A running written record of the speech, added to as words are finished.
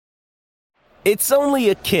It's only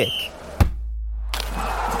a kick,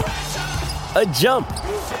 a jump,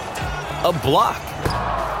 a block.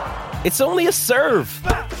 It's only a serve.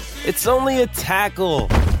 It's only a tackle,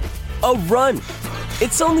 a run.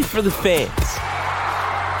 It's only for the fans.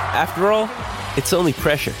 After all, it's only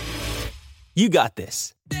pressure. You got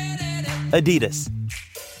this. Adidas.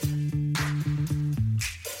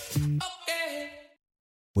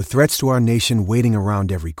 With threats to our nation waiting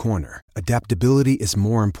around every corner, adaptability is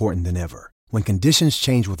more important than ever. When conditions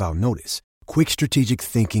change without notice, quick strategic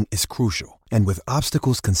thinking is crucial. And with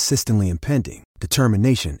obstacles consistently impending,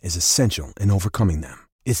 determination is essential in overcoming them.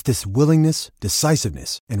 It's this willingness,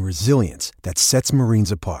 decisiveness, and resilience that sets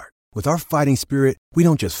Marines apart. With our fighting spirit, we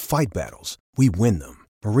don't just fight battles, we win them.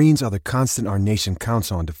 Marines are the constant our nation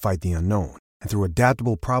counts on to fight the unknown. And through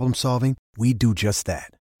adaptable problem solving, we do just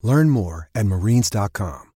that. Learn more at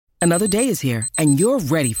marines.com. Another day is here, and you're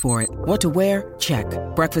ready for it. What to wear? Check.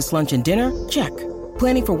 Breakfast, lunch, and dinner? Check.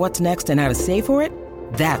 Planning for what's next and how to save for it?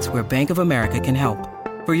 That's where Bank of America can help.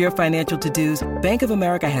 For your financial to-dos, Bank of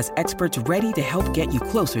America has experts ready to help get you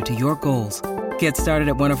closer to your goals. Get started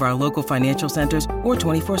at one of our local financial centers or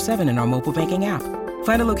 24/7 in our mobile banking app.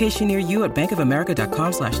 Find a location near you at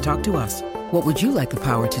bankofamerica.com/talktous. What would you like the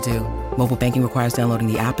power to do? Mobile banking requires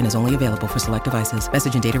downloading the app and is only available for select devices.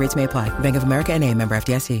 Message and data rates may apply. Bank of America N.A., member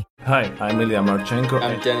FDIC. Hi, I'm Ilya Marchenko.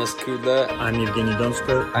 I'm Dennis Kudla. I'm Evgeny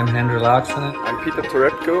Donskoy. I'm Henry Laaksonen. I'm Peter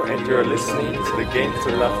Torebko, and you're listening to the Game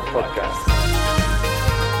to Love podcast.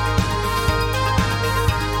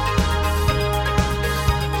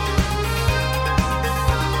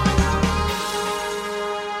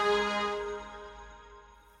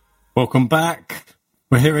 Welcome back.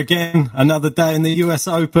 We're here again, another day in the US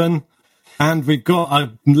Open, and we've got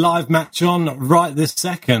a live match on right this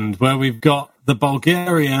second where we've got the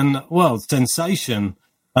Bulgarian, sensation,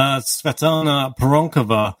 Svetlana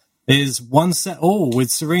Pironkova is one set all with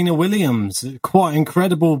Serena Williams. Quite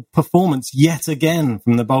incredible performance yet again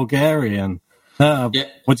from the Bulgarian. I'm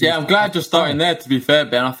glad you're starting there, to be fair,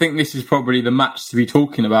 Ben. I think this is probably the match to be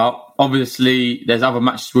talking about. Obviously, there's other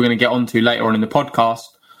matches we're going to get onto later on in the podcast.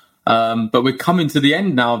 But we're coming to the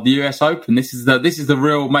end now of the US Open. This is the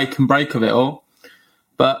real make and break of it all.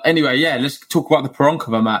 But anyway, let's talk about the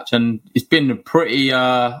Pironkova match. And it's been a pretty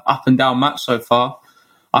up and down match so far.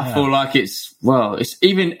 I feel like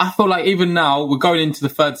even now we're going into the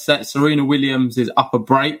third set. Serena Williams is up a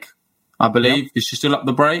break, I believe. Yep. Is she still up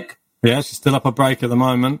the break? Yeah, she's still up a break at the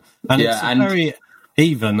moment. And it's a very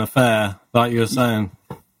even affair, like you were saying.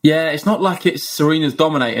 Yeah, it's not like it's Serena's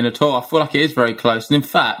dominating at all. I feel like it is very close. And in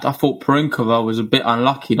fact, I thought Pironkova was a bit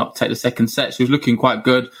unlucky not to take the second set. She was looking quite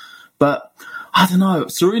good. But I don't know.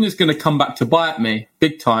 Serena's going to come back to bite me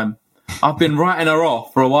big time. I've been writing her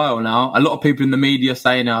off for a while now. A lot of people in the media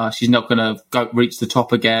saying she's not going to go reach the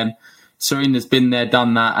top again. Serena's been there,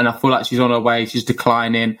 done that. And I feel like she's on her way. She's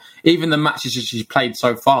declining. Even the matches that she's played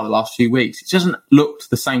so far the last few weeks, it doesn't look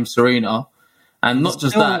the same Serena. And not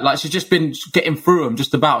just that, like she's just been getting through them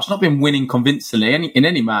just about. She's not been winning convincingly in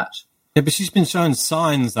any match. Yeah, but she's been showing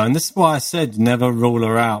signs, though. And this is why I said never rule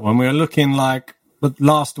her out. When we were looking like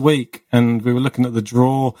last week and we were looking at the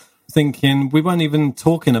draw, thinking we weren't even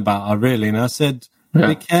talking about her, really. And I said,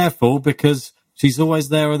 be careful because she's always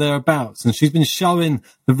there or thereabouts. And she's been showing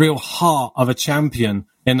the real heart of a champion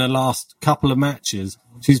in the last couple of matches.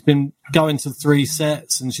 She's been going to 3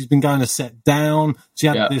 sets and she's been going a set down. She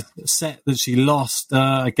had this set that she lost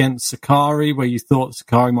against Sakari where you thought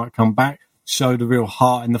Sakari might come back, showed a real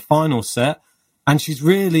heart in the final set. And she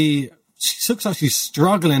looks like she's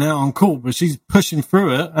struggling out on court, but she's pushing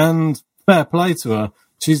through it and fair play to her.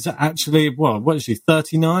 She's actually, what is she,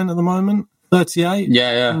 39 at the moment? 38?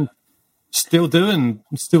 Yeah. Still doing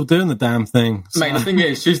the damn thing. So. Mate, the thing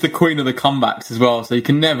is, she's the queen of the comebacks as well, so you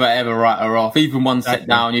can never, ever write her off. Even one set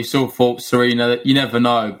down, you still thought Serena, you never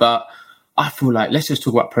know. But I feel like, let's just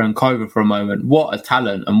talk about Pironkova for a moment. What a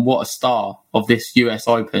talent and what a star of this US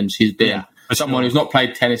Open she's been. Yeah, someone who's not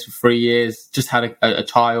played tennis for 3 years, just had a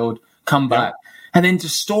child, come back, and then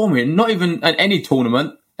just storming, not even at any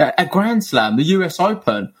tournament, a Grand Slam, the US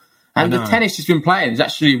Open. And the tennis she's been playing is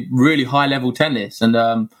actually really high-level tennis.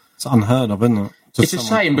 And it's unheard of, isn't it? It's a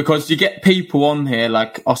shame because you get people on here,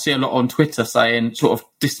 like I see a lot on Twitter saying, sort of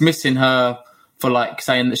dismissing her for like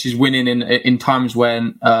saying that she's winning in times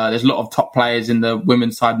when there's a lot of top players in the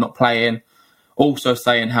women's side not playing. Also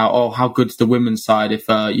saying how good's the women's side if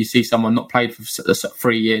you see someone not played for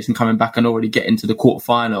 3 years and coming back and already getting to the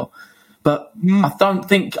quarterfinal. But I don't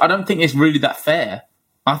think it's really that fair.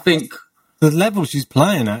 I think the level she's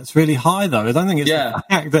playing at is really high, though. I don't think it's the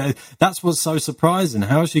fact that's what's so surprising.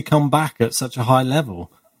 How has she come back at such a high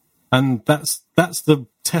level? And that's the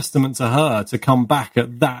testament to her to come back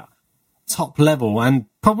at that top level and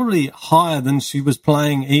probably higher than she was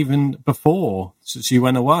playing even before she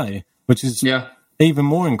went away, which is even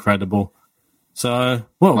more incredible. So,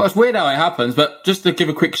 well, it's weird how it happens, but just to give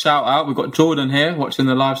a quick shout out, we've got Jordan here watching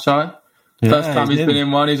the live show. First time he's been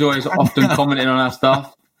in one. He's always often commenting on our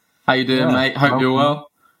stuff. How you doing, mate? Hope you're well.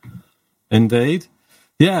 Indeed.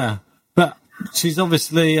 Yeah, but she's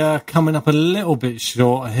obviously coming up a little bit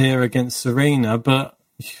short here against Serena, but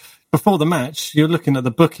before the match, you're looking at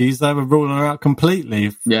the bookies, they were ruling her out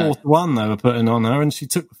completely. 4-1 they were putting on her, and she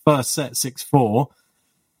took the first set 6-4.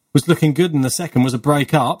 Was looking good in the second, was a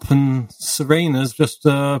break up, and Serena's just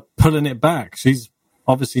pulling it back. She's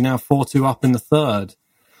obviously now 4-2 up in the third.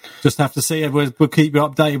 Just have to see. We'll keep you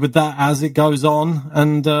updated with that as it goes on,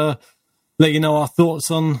 and let you know our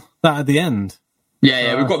thoughts on that at the end.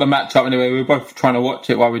 Yeah, we've got the match up anyway. We're both trying to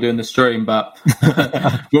watch it while we're doing the stream, but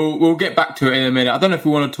we'll get back to it in a minute. I don't know if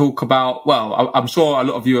we want to talk about, well, I'm sure a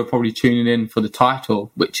lot of you are probably tuning in for the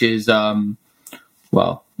title, which is, it's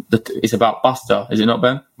about Busta, is it not,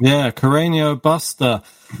 Ben? Yeah, Carreno Busta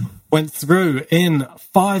went through in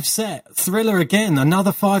 5-set. Thriller again,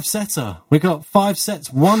 another 5-setter. We got 5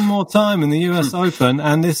 sets one more time in the US Open,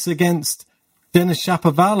 and this against Denis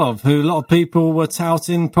Shapovalov, who a lot of people were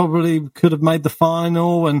touting probably could have made the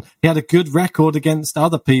final, and he had a good record against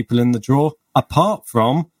other people in the draw, apart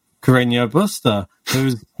from Carreno Busta,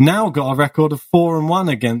 who's now got a record of 4-1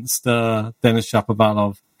 against Denis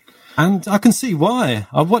Shapovalov. And I can see why.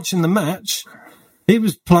 I'm watching the match. He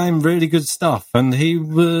was playing really good stuff, and he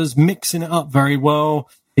was mixing it up very well.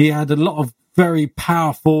 He had a lot of very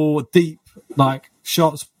powerful, deep,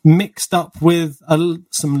 shots mixed up with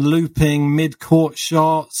some looping mid-court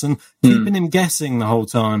shots and keeping him guessing the whole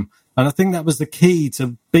time. And I think that was the key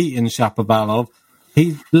to beating Shapovalov.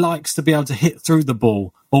 He likes to be able to hit through the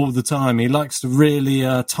ball all the time. He likes to really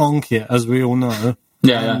tonk it, as we all know.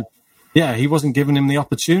 Yeah, he wasn't giving him the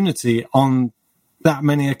opportunity on that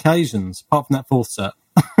many occasions, apart from that 4th set.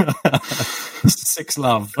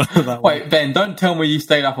 6-love. Wait, Ben, don't tell me you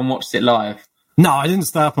stayed up and watched it live. No, I didn't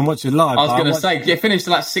stay up and watch it live. I was going to say, it finished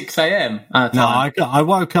at 6 a.m. No, I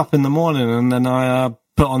woke up in the morning and then I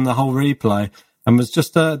put on the whole replay, and was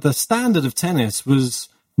just the standard of tennis was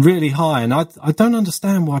really high, and I don't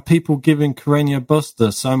understand why people giving Carreno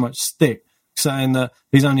Busta so much stick, saying that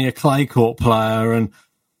he's only a clay court player and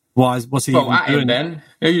what's he even doing? Then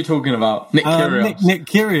who are you talking about? Nick Kyrgios. Nick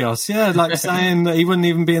Kyrgios, yeah, saying that he wouldn't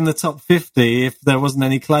even be in the top 50 if there wasn't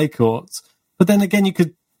any clay courts. But then again, you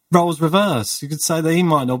could roles reverse. You could say that he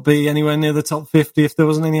might not be anywhere near the top 50 if there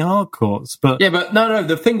wasn't any hard courts. But yeah, but no.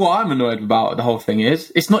 The thing what I'm annoyed about the whole thing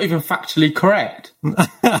is it's not even factually correct. No,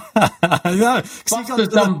 Busta's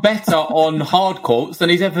done better on hard courts than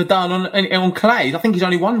he's ever done on clay. I think he's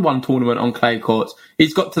only won one tournament on clay courts.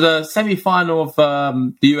 He's got to the semi-final of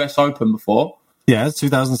the US Open before. Yeah,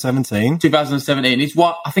 2017. 2017.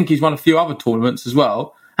 I think he's won a few other tournaments as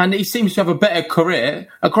well. And he seems to have a better career.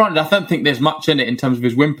 Granted, I don't think there's much in it in terms of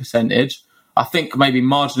his win percentage. I think maybe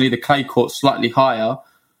marginally the clay court's slightly higher.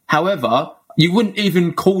 However, you wouldn't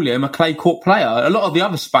even call him a clay court player. A lot of the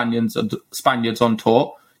other Spaniards on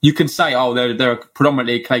tour, you can say, oh, they're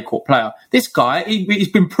predominantly a clay court player. This guy, he's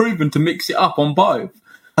been proven to mix it up on both.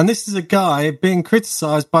 And this is a guy being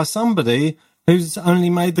criticised by somebody who's only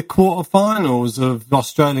made the quarterfinals of the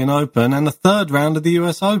Australian Open and the 3rd round of the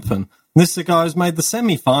US Open. This is a guy who's made the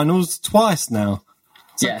semi-finals twice now.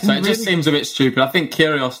 So it just seems a bit stupid. I think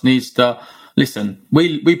Kyrgios needs to listen.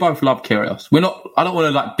 We both love Kyrgios. I don't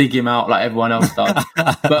want to big him out like everyone else does.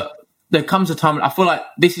 But there comes a time I feel like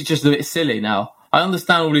this is just a bit silly now. I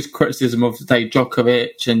understand all this criticism of say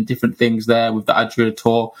Djokovic and different things there with the Adria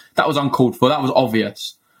Tour. That was uncalled for. That was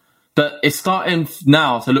obvious. But it's starting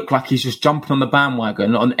now to look like he's just jumping on the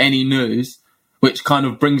bandwagon on any news, which kind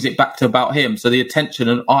of brings it back to about him. So the attention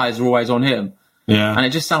and eyes are always on him. Yeah. And it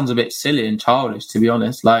just sounds a bit silly and childish, to be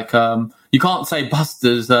honest. You can't say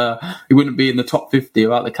Busta's, he wouldn't be in the top 50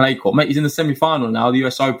 about the clay court. Mate, he's in the semi-final now, the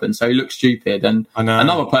US Open, so he looks stupid. And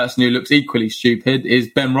another person who looks equally stupid is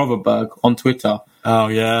Ben Rothenberg on Twitter. Oh,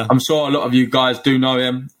 yeah. I'm sure a lot of you guys do know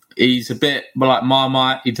him. He's a bit like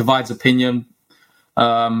Marmite. He divides opinion.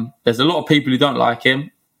 There's a lot of people who don't like him.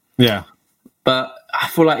 Yeah. But I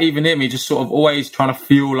feel like even him, he's just sort of always trying to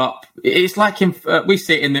fuel up. It's like him. We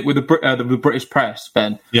see it with the British press,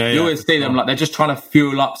 Ben. Yeah, you always see them like they're just trying to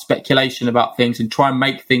fuel up speculation about things and try and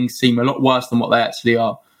make things seem a lot worse than what they actually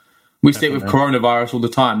are. We see it with coronavirus all the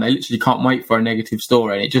time. They literally can't wait for a negative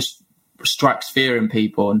story, and it just strikes fear in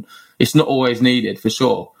people. And it's not always needed, for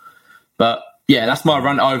sure. But Yeah, that's my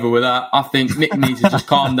rant over with that. I think Nick needs to just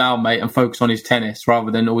calm down, mate, and focus on his tennis rather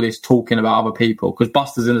than all this talking about other people. Because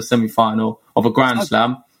Busta's in the semi-final of a Grand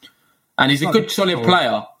Slam, and he's a good, solid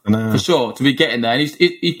player for sure to be getting there. And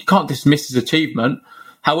he can't dismiss his achievement.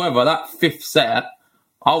 However, that fifth set,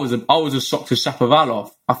 I was as shocked as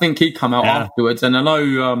Shapovalov. I think he come out afterwards, and I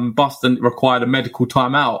know Busta required a medical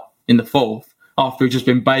timeout in the fourth after he'd just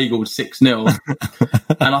been bageled 6-0.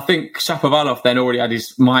 And I think Shapovalov then already had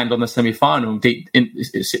his mind on the semi-final,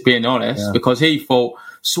 being honest, because he thought,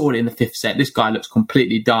 saw it in the fifth set, this guy looks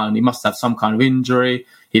completely done. He must have some kind of injury.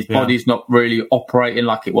 His body's not really operating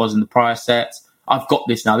like it was in the prior sets. I've got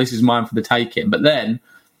this now. This is mine for the taking. But then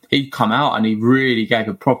he'd come out and he really gave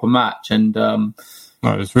a proper match. And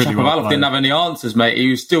Shapovalov didn't have any answers, mate.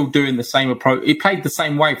 He was still doing the same approach. He played the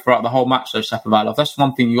same way throughout the whole match, though, Shapovalov. That's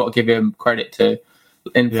one thing you got to give him credit to.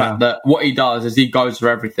 In fact, that what he does is he goes for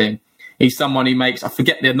everything. He's someone he makes, I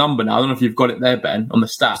forget the number now. I don't know if you've got it there, Ben, on the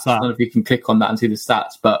stats. I don't know if you can click on that and see the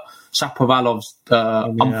stats. But Shapovalov's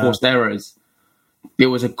unforced errors. It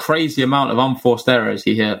was a crazy amount of unforced errors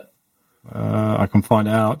he hit. I can find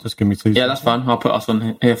it out. Just give me 2 seconds. Yeah, that's fine. I'll put us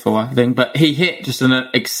on here for a thing. But he hit just an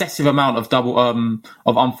excessive amount of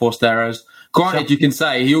of unforced errors. Granted, you can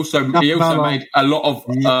say he also made a lot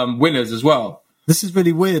of winners as well. This is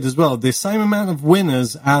really weird as well. The same amount of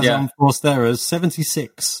winners as unforced errors,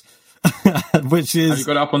 76, which is. Have you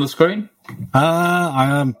got it up on the screen?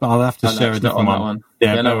 I'll have to share a different one.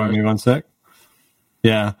 Yeah, no worries. 1 sec.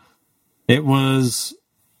 Yeah, it was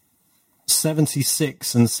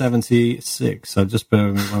 76 and 76. So just bear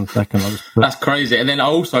with me 1 second. That's crazy. And then I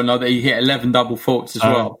also know that he hit 11 double faults as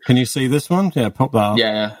well. Can you see this one? Yeah, pop that up.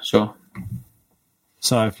 Yeah, sure.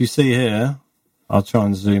 So if you see here, I'll try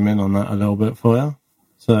and zoom in on that a little bit for you.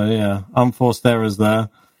 So yeah, unforced errors there.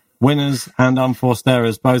 Winners and unforced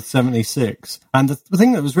errors, both 76. And the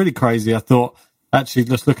thing that was really crazy, I thought, actually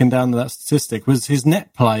just looking down to that statistic, was his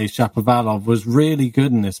net play, Shapovalov, was really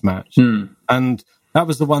good in this match. And that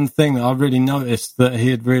was the one thing that I really noticed that he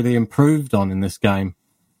had really improved on in this game.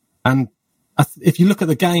 And if you look at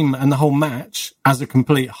the game and the whole match as a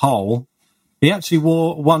complete whole, he actually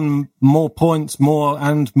won more points, more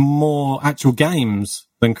actual games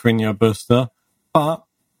than Carreno Busta. But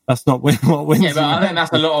that's not what wins. Yeah, but I think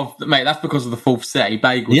that's a lot of, mate, that's because of the fourth set. He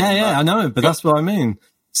bageled. Yeah, I know, but that's what I mean.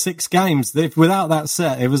 6 games. Without that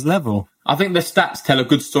set, it was level. I think the stats tell a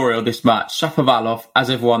good story of this match. Shapovalov,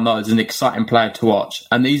 as everyone knows, is an exciting player to watch.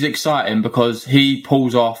 And he's exciting because he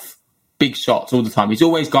pulls off big shots all the time. He's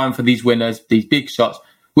always going for these winners, these big shots,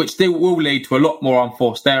 which still will lead to a lot more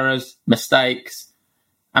unforced errors, mistakes,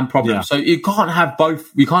 and problems. So you can't have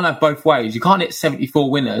both. You can't have both ways. You can't hit 74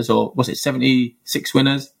 winners, or was it 76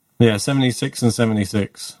 winners? Yeah, 76 and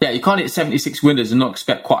 76. Yeah, you can't hit 76 winners and not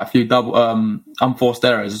expect quite a few double unforced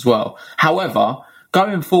errors as well. However,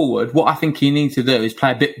 going forward, what I think he needs to do is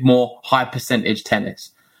play a bit more high percentage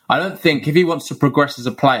tennis. I don't think if he wants to progress as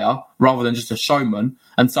a player rather than just a showman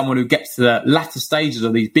and someone who gets to the latter stages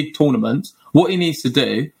of these big tournaments, what he needs to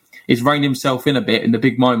do is rein himself in a bit in the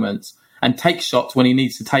big moments and take shots when he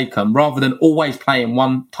needs to take them rather than always playing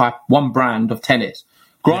one brand of tennis.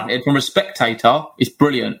 Granted, from a spectator, it's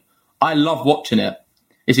brilliant. I love watching it.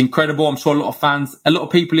 It's incredible. I'm sure a lot of fans, a lot of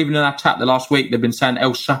people even in our chat the last week, they've been saying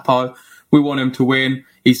El Chapo, we want him to win.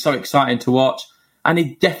 He's so exciting to watch. And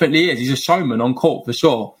he definitely is. He's a showman on court for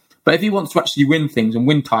sure. But if he wants to actually win things and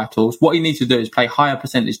win titles, what he needs to do is play higher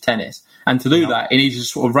percentage tennis. And to do that, he needs to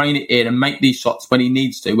sort of rein it in and make these shots when he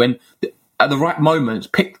needs to. When at the right moments,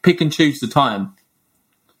 pick and choose the time.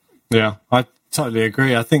 Yeah, I totally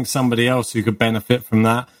agree. I think somebody else who could benefit from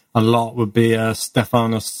that a lot would be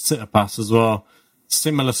Stefanos Tsitsipas as well.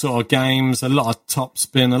 Similar sort of games, a lot of top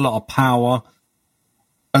spin, a lot of power.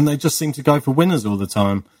 And they just seem to go for winners all the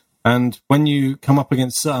time. And when you come up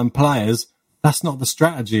against certain players, that's not the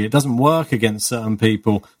strategy. It doesn't work against certain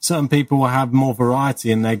people. Certain people will have more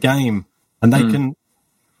variety in their game. And they can...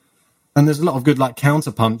 And there's a lot of good like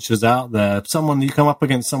counter punchers out there. You come up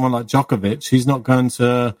against someone like Djokovic, he's not going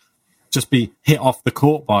to just be hit off the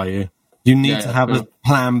court by you. You need to have a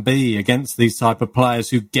plan B against these type of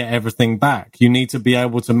players who get everything back. You need to be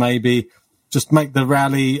able to maybe just make the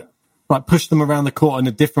rally, like push them around the court in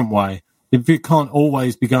a different way. If you can't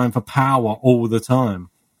always be going for power all the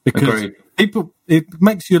time, because it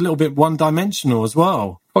makes you a little bit one-dimensional as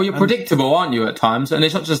well. Well, you're predictable, aren't you, at times? And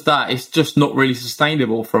it's not just that; it's just not really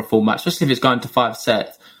sustainable for a full match, especially if it's going to 5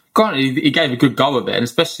 sets. Granted, he gave a good go of it, and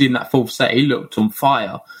especially in that fourth set, he looked on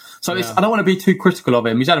fire. So I don't want to be too critical of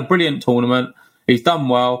him. He's had a brilliant tournament. He's done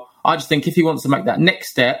well. I just think if he wants to make that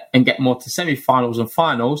next step and get more to semi-finals and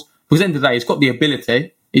finals, because at the end of the day, he's got the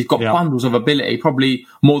ability. He's got bundles of ability, probably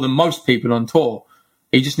more than most people on tour.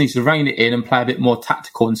 He just needs to rein it in and play a bit more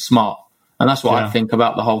tactical and smart. And that's what I think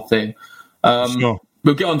about the whole thing.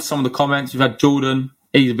 We'll get on to some of the comments. We've had Jordan.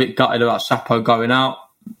 He's a bit gutted about Chapo going out.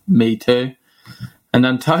 Me too. And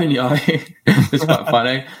Antonio, it's quite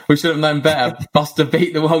funny. We should have known better. Busta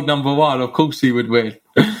beat the world number one. Of course he would win.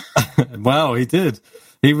 Well, he did.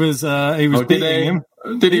 He was beating him.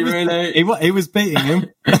 Did he really? He was beating him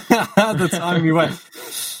at the time he went.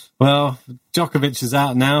 Well, Djokovic is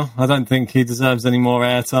out now. I don't think he deserves any more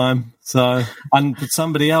airtime. So, and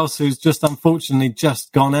somebody else who's just unfortunately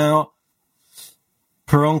just gone out,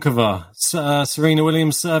 Pironkova. Serena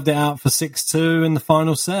Williams served it out for 6-2 in the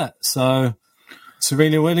final set. So,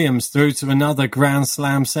 Serena Williams through to another Grand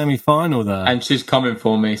Slam semi-final there. And she's coming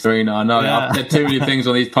for me, Serena. I know. I've said too many things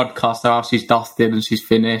on these podcasts how she's dusted and she's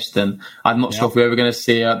finished. And I'm not sure if we're ever going to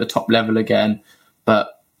see her at the top level again. But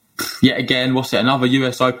yet again, another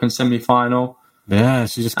US Open semi-final? Yeah,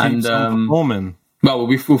 she just keeps on performing. Well,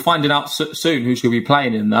 we'll find it out soon who she'll be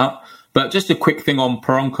playing in that. But just a quick thing on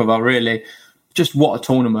Pironkova, really. Just what a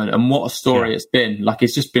tournament and what a story it's been. Like,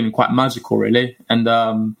 it's just been quite magical, really. And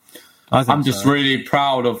I'm just really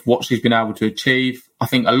proud of what she's been able to achieve. I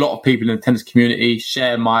think a lot of people in the tennis community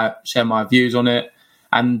share my views on it.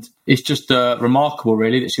 And it's just remarkable,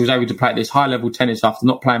 really, that she was able to play this high-level tennis after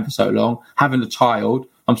not playing for so long, having a child.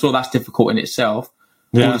 I'm sure that's difficult in itself.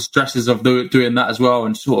 All the stresses of doing that as well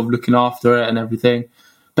and sort of looking after it and everything.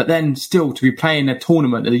 But then still to be playing a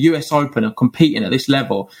tournament at the US Open and competing at this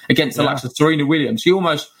level against the likes of Serena Williams,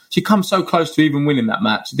 she comes so close to even winning that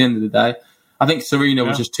match at the end of the day. I think Serena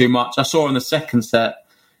was just too much. I saw in the second set,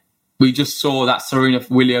 we just saw that Serena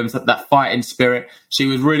Williams, that fighting spirit. She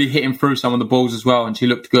was really hitting through some of the balls as well, and she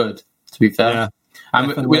looked good, to be fair. Yeah,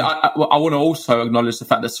 and I want to also acknowledge the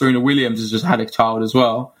fact that Serena Williams has just had a child as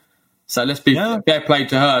well. So let's be fair play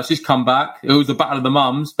to her. She's come back. It was the battle of the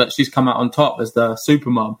mums, but she's come out on top as the super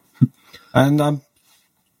mum. And I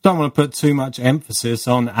don't want to put too much emphasis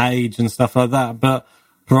on age and stuff like that, but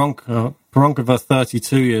Pironkova,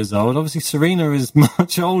 32 years old. Obviously, Serena is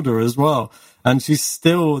much older as well. And she's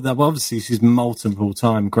still, obviously, she's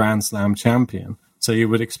multiple-time Grand Slam champion. So you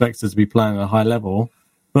would expect her to be playing at a high level.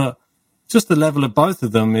 But just the level of both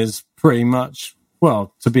of them is pretty much,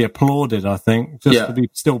 well, to be applauded, I think. Just to be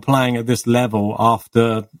still playing at this level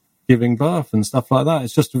after giving birth and stuff like that.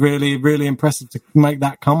 It's just really, really impressive to make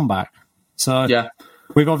that comeback. So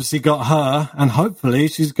we've obviously got her, and hopefully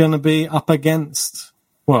she's going to be up against,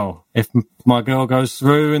 well, if my girl goes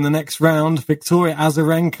through in the next round, Victoria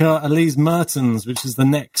Azarenka, Elise Mertens, which is the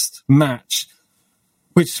next match,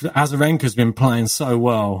 which Azarenka's been playing so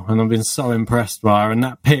well, and I've been so impressed by her, and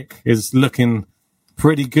that pick is looking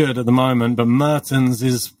pretty good at the moment, but Mertens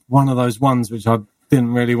is one of those ones which I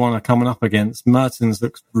didn't really want to come up against. Mertens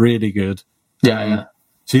looks really good. Yeah.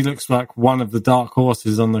 She looks like one of the dark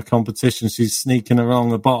horses on the competition. She's sneaking along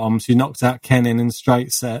the bottom. She knocked out Kenin in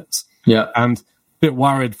straight sets. Yeah. And a bit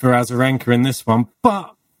worried for Azarenka in this one,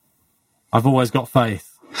 but I've always got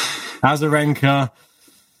faith. Azarenka,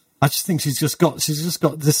 I just think she's just got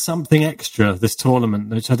this something extra, this tournament,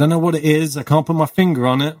 which I don't know what it is. I can't put my finger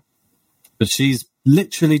on it, but she's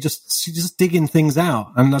literally just digging things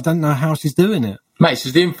out, and I don't know how she's doing it. Mate,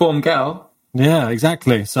 she's the informed girl. Yeah,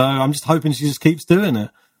 exactly. So I'm just hoping she just keeps doing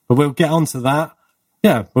it. But we'll get on to that.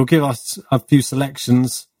 Yeah, we'll give us a few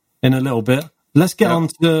selections in a little bit. Let's get on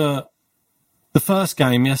to the first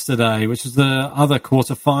game yesterday, which was the other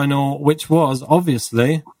quarterfinal, which was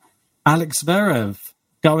obviously Alex Zverev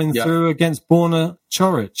going through against Borna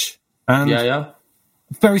Coric. And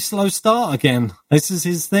very slow start again. This is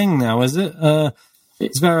his thing now, is it?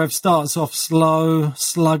 Zverev starts off slow,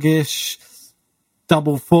 sluggish,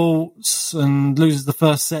 double faults, and loses the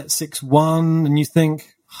first set 6-1. And you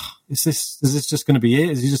think, is this just going to be it?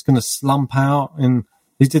 Is he just going to slump out? And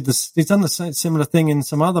he's done the similar thing in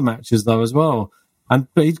some other matches though as well.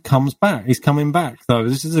 But he comes back. He's coming back though.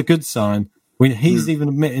 This is a good sign. He's even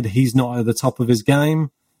admitted he's not at the top of his game.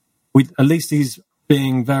 At least he's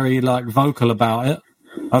being very vocal about it.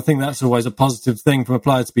 I think that's always a positive thing from a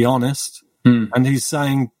player, to be honest. And he's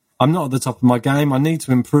saying, I'm not at the top of my game. I need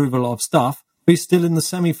to improve a lot of stuff. But he's still in the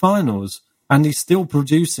semi-finals. And he's still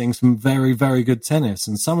producing some very, very good tennis.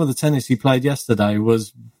 And some of the tennis he played yesterday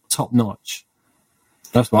was top-notch.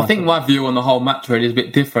 That's what I think my view on the whole match really is a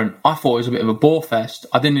bit different. I thought it was a bit of a bore fest.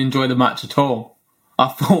 I didn't enjoy the match at all. I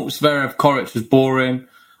thought Zverev-Coric was boring.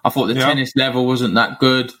 I thought the tennis level wasn't that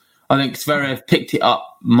good. I think Zverev picked it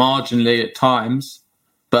up marginally at times.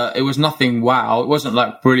 but it was nothing wow. It wasn't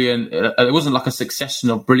like brilliant. It wasn't like a succession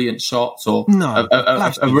of brilliant shots or a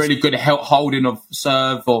really good holding of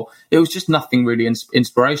serve. Or it was just nothing really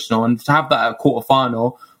inspirational. And to have that at a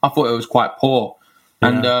quarterfinal, I thought it was quite poor. Yeah.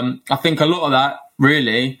 And I think a lot of that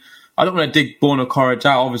really. I don't want to dig Borna Coric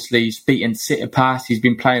out. Obviously, he's beaten Tsitsipas. He's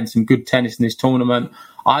been playing some good tennis in this tournament.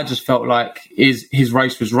 I just felt like his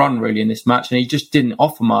race was run really in this match, and he just didn't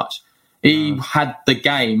offer much. He had the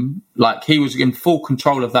game, like he was in full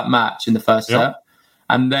control of that match in the first set,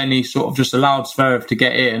 and then he sort of just allowed Zverev to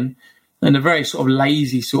get in a very sort of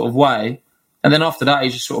lazy sort of way. And then after that, he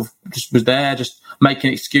just sort of just was there, just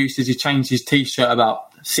making excuses. He changed his T-shirt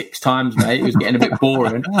about 6 times, mate. It was getting a bit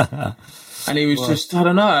boring. And he was just, I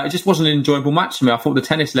don't know, it just wasn't an enjoyable match to me. I thought the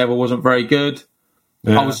tennis level wasn't very good.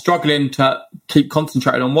 Yeah. I was struggling to keep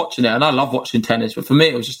concentrating on watching it. And I love watching tennis, but for me,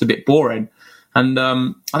 it was just a bit boring. And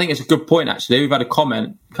I think it's a good point, actually. We've had a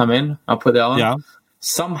comment come in. I'll put that on. Yeah.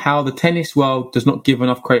 Somehow the tennis world does not give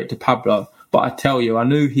enough credit to Pablo. But I tell you, I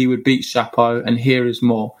knew he would beat Chapo, and here is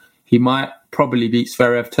more. He might probably beat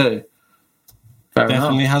Zverev too.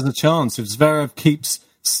 Definitely has a chance. If Zverev keeps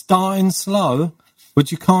starting slow, which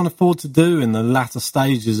you can't afford to do in the latter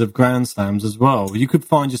stages of Grand Slams as well. You could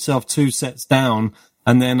find yourself 2 sets down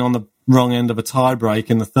and then on the wrong end of a tie break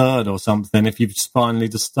in the third or something if you've finally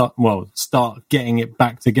start getting it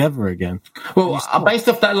back together again. Well, based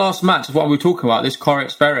off that last match of what we were talking about, this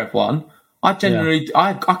Coric-Zverev one, I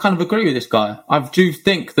kind of agree with this guy. I do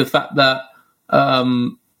think the fact that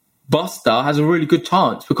Busta has a really good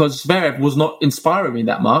chance because Zverev was not inspiring me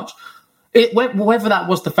that much. Whether that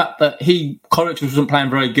was the fact that Coric wasn't playing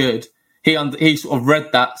very good, he sort of read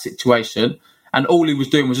that situation, and all he was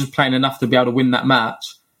doing was just playing enough to be able to win that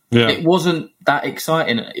match. Yeah. It wasn't that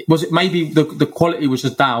exciting. Was it maybe the quality was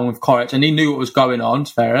just down with Coric, and he knew what was going on,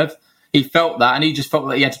 Zverev. He felt that, and he just felt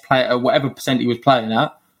that he had to play at whatever percent he was playing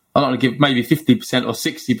at. I'm not going to give maybe 50% or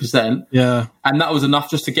 60%. Yeah. And that was enough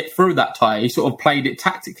just to get through that tie. He sort of played it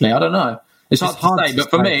tactically. I don't know. It's hard to say, but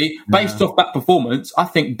for me, based off that performance, I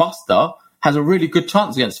think Busta has a really good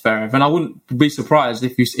chance against Zverev, and I wouldn't be surprised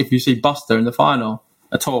if you see Busta in the final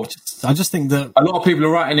at all. I just think that a lot of people are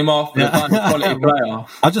writing him off as a quality player.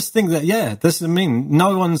 I just think that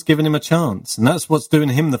no one's giving him a chance, and that's what's doing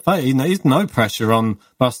him the favour. There's no pressure on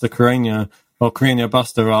Busta Carreno or Carreno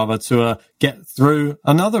Busta rather to get through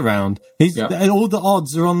another round. All the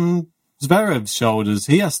odds are on Zverev's shoulders.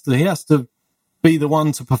 He has to be the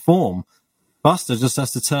one to perform. Busta just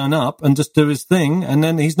has to turn up and just do his thing, and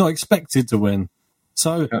then he's not expected to win.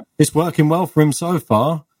 So it's working well for him so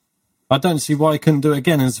far. I don't see why he couldn't do it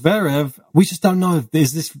again. And Zverev, we just don't know.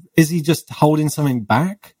 Is he just holding something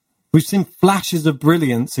back? We've seen flashes of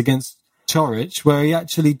brilliance against Coric where he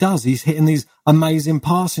actually does. He's hitting these amazing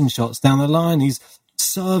passing shots down the line. He's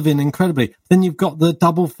serving incredibly. Then you've got the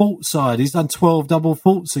double fault side. He's done 12 double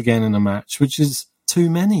faults again in a match, which is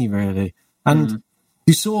too many, really. And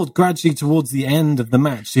you saw gradually towards the end of the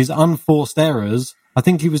match, his unforced errors, I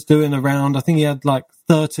think he was doing around, I think he had like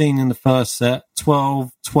 13 in the first set,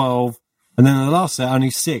 12, and then in the last set, only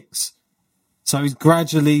 6. So he's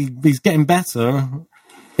getting better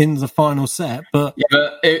in the final set. But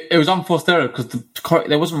it was unforced error because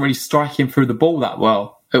there wasn't really striking through the ball that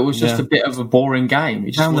well. It was just a bit of a boring game.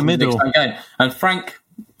 It just down the middle. Game. And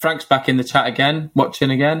Frank's back in the chat again, watching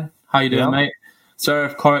again. How you doing, mate?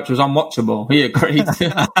 Zverev Coric was unwatchable. He agreed.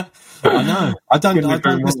 I know. I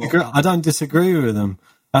don't disagree with him.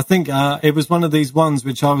 I think it was one of these ones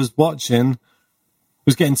which I was watching,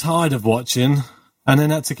 was getting tired of watching, and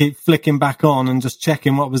then had to keep flicking back on and just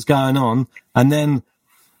checking what was going on, and then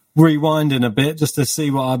rewinding a bit just to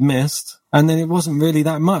see what I'd missed. And then it wasn't really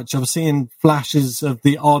that much. I was seeing flashes of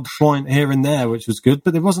the odd point here and there, which was good,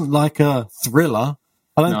 but it wasn't like a thriller.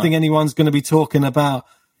 I don't think anyone's going to be talking about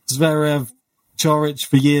Zverev Coric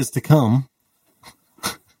for years to come.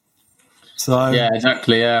 So yeah,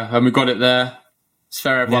 exactly. Yeah, and we got it there.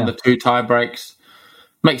 Zverev won the 2 tie breaks.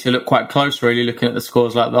 Makes it look quite close, really, looking at the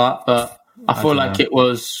scores like that. But I feel like it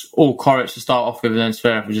was all Coric to start off with, and then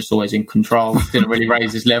Zverev was just always in control. Didn't really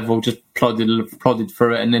raise his level, just plodded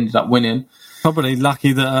through it, and ended up winning. Probably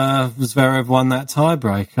lucky that Zverev won that tie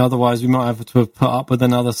break. Otherwise, we might have to have put up with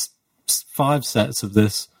another 5 sets of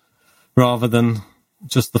this rather than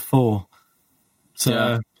just the 4.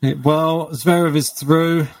 So, Zverev is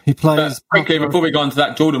through. He plays... Quickly, before we go on to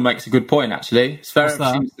that, Jordan makes a good point, actually.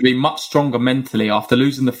 Zverev seems to be much stronger mentally after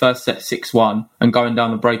losing the first set 6-1 and going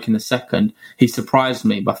down the break in the second. He surprised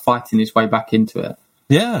me by fighting his way back into it.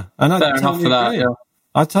 Yeah, and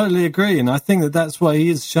I totally agree. And I think that that's what he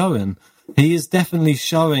is showing. He is definitely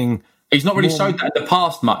showing... He's not really showed that in the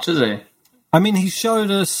past much, has he? I mean, he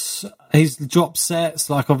showed us he's dropped sets,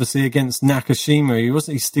 like obviously against Nakashima. He was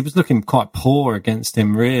looking quite poor against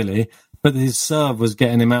him, really. But his serve was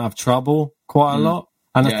getting him out of trouble quite a lot.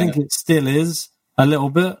 And I think it still is a little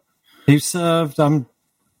bit. He served, I'm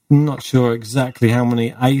not sure exactly how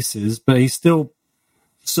many aces, but he still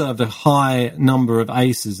served a high number of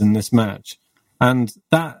aces in this match. And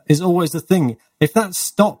that is always the thing. If that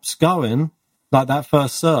stops going, like that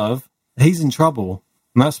first serve, he's in trouble.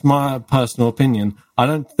 And that's my personal opinion. I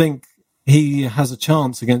don't think he has a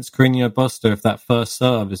chance against Carreno Busta if that first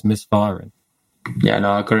serve is misfiring. Yeah,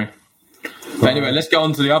 no, I agree. But anyway, let's get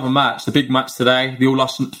on to the other match, the big match today, the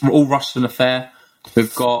all Russian affair.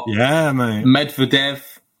 We've got Medvedev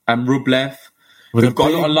and Rublev. We've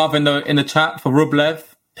got a lot of love in the chat for Rublev.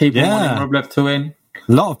 People wanting Rublev to win.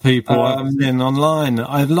 A lot of people I've seen online.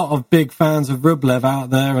 I have a lot of big fans of Rublev out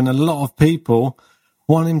there, and a lot of people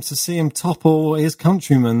want him to see him topple his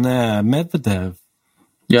countryman there, Medvedev.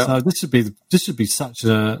 Yeah. So this should be such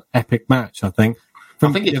an epic match, I think.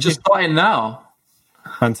 I think it's just starting now.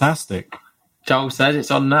 Fantastic. Joel says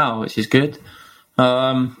it's on now, which is good.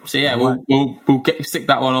 We'll stick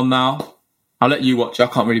that one on now. I'll let you watch. I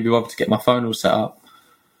can't really be able to get my phone all set up.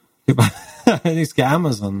 I need to get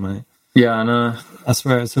Amazon, mate. Yeah, I know. That's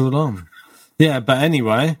where it's all on. Yeah, but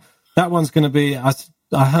anyway, that one's going to be...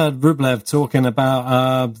 I heard Rublev talking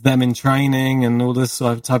about them in training and all this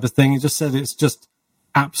type of thing. He just said it's just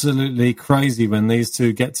absolutely crazy when these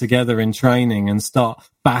two get together in training and start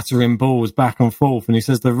battering balls back and forth. And he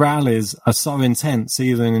says the rallies are so intense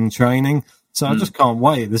even in training. So I just can't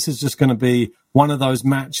wait. This is just going to be one of those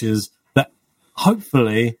matches that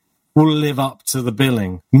hopefully will live up to the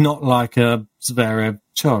billing, not like a Zverev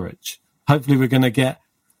Coric. Hopefully we're going to get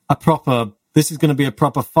this is going to be a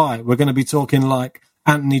proper fight. We're going to be talking like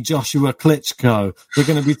Anthony Joshua Klitschko. We're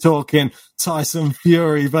going to be talking Tyson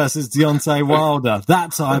Fury versus Deontay Wilder.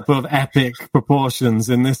 That type of epic proportions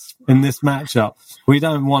in this matchup. We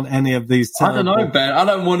don't want any of these. I don't know, Ben. I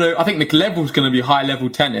don't want to. I think the level's going to be high level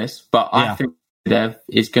tennis, but I think Dev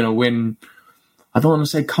is going to win. I don't want to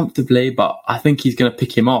say comfortably, but I think he's going to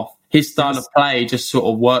pick him off. His style of play just sort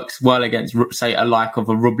of works well against, say, a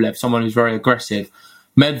Rublev, someone who's very aggressive.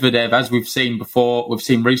 Medvedev, as we've seen before, we've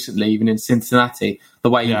seen recently, even in Cincinnati, the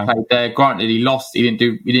way he played there. Granted, he lost. He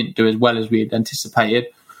didn't do as well as we had anticipated.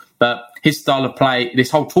 But his style of play,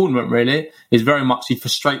 this whole tournament really, is very much he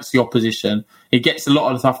frustrates the opposition. He gets a lot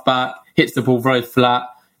of the stuff back, hits the ball very flat.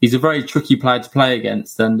 He's a very tricky player to play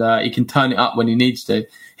against, and he can turn it up when he needs to.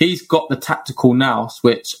 He's got the tactical nous,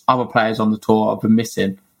 which other players on the tour have been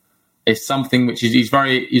missing. It's something which he's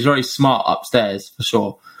very smart upstairs for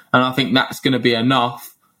sure. And I think that's going to be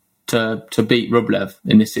enough to beat Rublev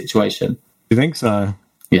in this situation. You think so?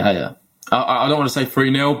 Yeah. I don't want to say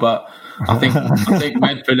 3-0, but I think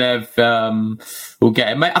Medvedev will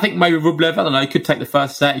get it. I think maybe Rublev, I don't know, he could take the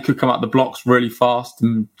first set. He could come out the blocks really fast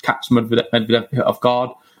and catch Medvedev off guard.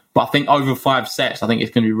 But I think over 5 sets, I think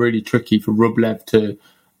it's going to be really tricky for Rublev to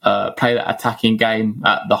play that attacking game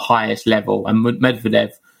at the highest level. And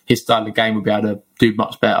Medvedev, his style of game, will be able to do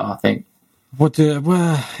much better, I think.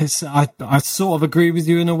 I sort of agree with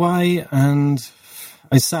you in a way, and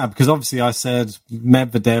it's sad because obviously I said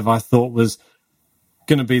Medvedev I thought was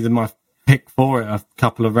going to be my pick for it a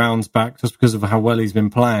couple of rounds back just because of how well he's been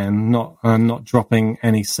playing, not dropping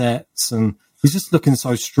any sets, and he's just looking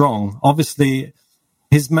so strong. Obviously,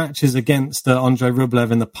 his matches against Andrei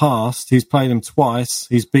Rublev in the past, he's played him twice,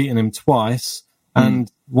 he's beaten him twice,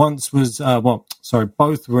 and once was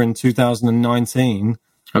both were in 2019.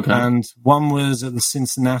 Okay. And one was at the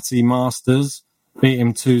Cincinnati Masters, beat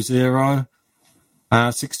him 2-0, 6-2,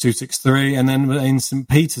 6-3. And then in St.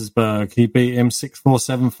 Petersburg, he beat him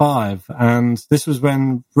 6-4, 7-5. And this was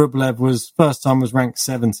when Rublev first time was ranked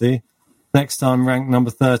 70, next time ranked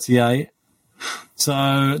number 38.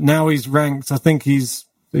 So now he's ranked, I think is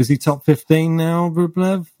he top 15 now,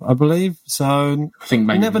 Rublev, I believe? So I think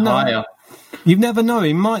maybe higher. You never know.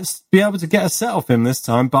 He might be able to get a set off him this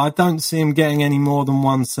time, but I don't see him getting any more than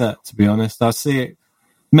one set, to be honest. I see it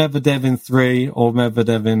Medvedev in 3 or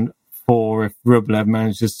Medvedev in 4 if Rublev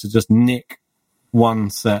manages to just nick one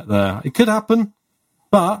set there. It could happen,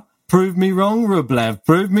 but prove me wrong, Rublev.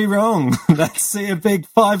 Prove me wrong. Let's see a big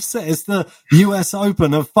 5-set. It's the US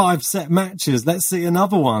Open of 5-set matches. Let's see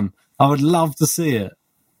another one. I would love to see it.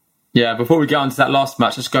 Yeah, before we get on to that last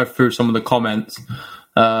match, let's go through some of the comments.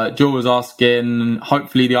 Joel was asking,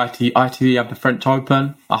 hopefully the ITV have the French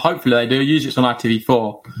Open. Hopefully they do. Usually it's on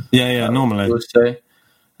ITV4. Yeah, normally. We'll see.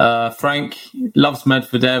 Frank loves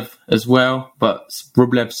Medvedev as well, but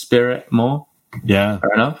Rublev's spirit more. Yeah.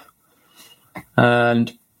 Fair enough.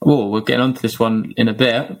 And Well, we're getting onto this one in a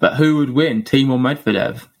bit, but who would win, Thiem or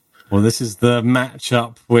Medvedev? Well, this is the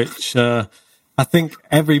matchup which I think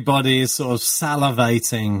everybody is sort of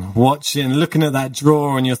salivating, watching, looking at that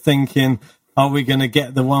draw, and you're thinking, are we going to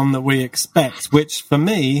get the one that we expect? Which, for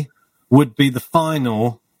me, would be the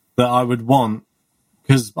final that I would want,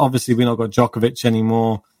 because obviously we've not got Djokovic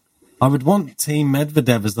anymore. I would want Thiem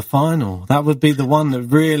Medvedev as the final. That would be the one that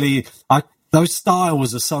really... Those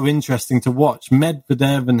styles are so interesting to watch.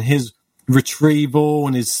 Medvedev and his retrieval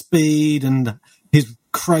and his speed and his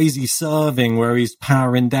crazy serving where he's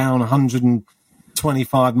powering down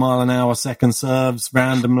 125 mile an hour second serves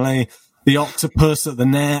randomly. The octopus at the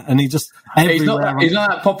net, and he just everywhere. He's not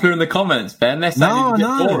that popular in the comments, Ben. They're saying he's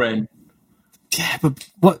a bit boring. Yeah, but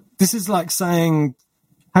what? This is like saying,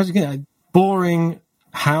 how do you get boring?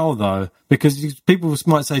 How though? Because people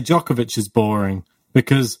might say Djokovic is boring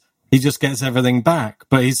because he just gets everything back,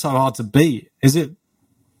 but he's so hard to beat. Is it?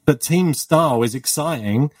 But team style is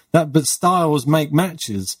exciting. But styles make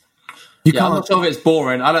matches. I'm not sure if it's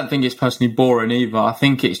boring. I don't think it's personally boring either. I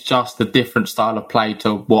think it's just a different style of play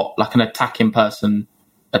to what like an attacking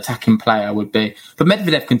player would be. But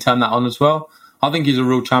Medvedev can turn that on as well. I think he's a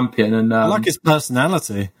real champion. And I like his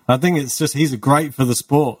personality. I think it's just he's great for the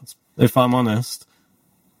sport, if I'm honest.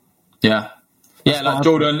 Yeah. Yeah, like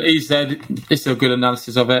Jordan, he said, it's a good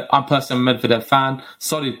analysis of it. I'm personally a Medvedev fan,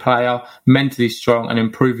 solid player, mentally strong and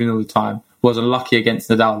improving all the time. Was unlucky against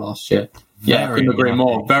Nadal last year. Yeah, I couldn't agree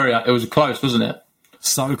more. It was close, wasn't it?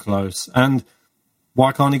 So close. And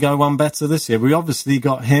why can't he go one better this year? We obviously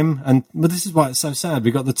got him, but this is why it's so sad. We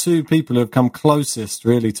got the two people who have come closest,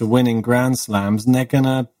 really, to winning Grand Slams, and they're going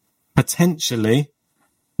to potentially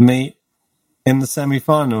meet in the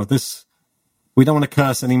semi-final. We don't want to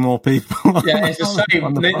curse any more people. Yeah, it's a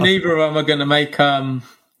shame. Neither of them are going to make...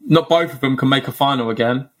 not both of them can make a final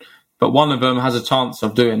again, but one of them has a chance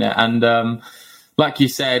of doing it. And like you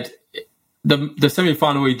said... The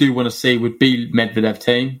semi-final we do want to see would be Medvedev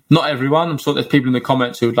team. Not everyone. I'm sure there's people in the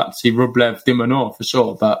comments who would like to see Rublev, de Minaur for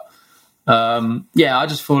sure. But I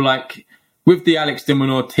just feel like with the Alex de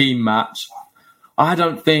Minaur team match, I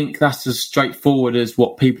don't think that's as straightforward as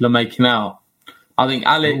what people are making out. I think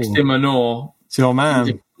Alex de Minaur... It's your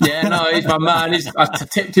man. Yeah, no, he's my man. I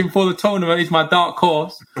tipped him for the tournament. He's my dark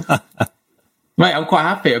horse. Mate, I'm quite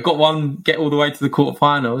happy. I've got one get all the way to the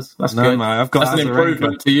quarterfinals. That's good. Mate, that's an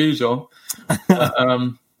improvement to usual. But,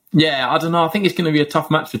 I don't know. I think it's going to be a tough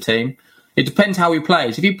match for Thiem. It depends how he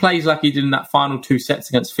plays. If he plays like he did in that final 2 sets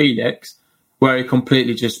against Felix, where he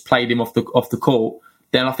completely just played him off the court,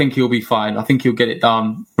 then I think he'll be fine. I think he'll get it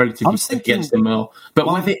done relatively quick against him. But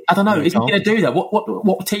I don't know. Is he going to do that?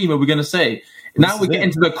 What team are we going to see? Now we get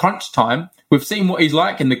into the crunch time. We've seen what he's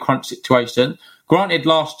like in the crunch situation. Granted,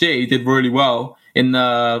 last year he did really well in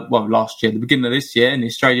the beginning of this year in the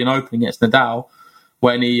Australian Open against Nadal,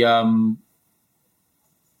 when he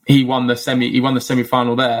won the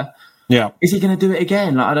semi-final there. Yeah, is he going to do it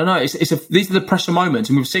again? I don't know. These are the pressure moments,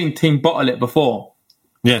 and we've seen Thiem bottle it before.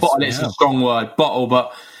 Yes, bottle it's a strong word, bottle,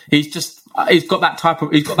 but he's got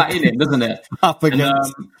that in him, doesn't it? Up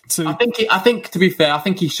against. I think to be fair, I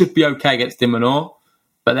think he should be okay against de Minaur,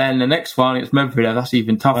 but then the next one it's Medvedev. That's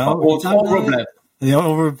even tougher. Or Rublev. Yeah,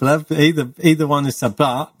 or Rublev. Either one is tough.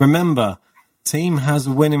 But remember, Thiem has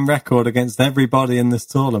a winning record against everybody in this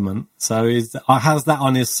tournament, so he has that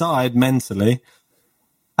on his side mentally.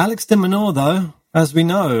 Alex de Minaur, though, as we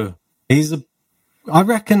know, I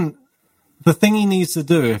reckon the thing he needs to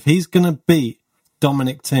do, if he's going to beat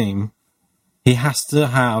Dominic Thiem, he has to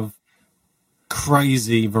have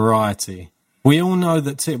crazy variety. We all know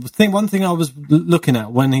that. One thing I was looking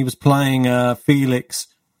at when he was playing Felix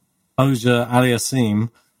Auger-Aliassime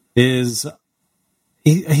is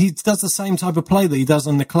he does the same type of play that he does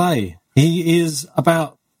on the clay. He is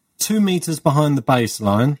about 2 meters behind the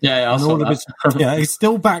baseline. Yeah, I saw that. He's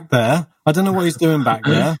still back there. I don't know what he's doing back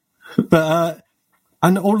there, but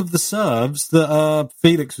and all of the serves that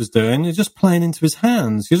Felix was doing, you're just playing into his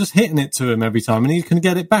hands. You're just hitting it to him every time, and he can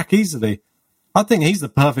get it back easily. I think he's the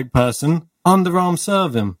perfect person. Underarm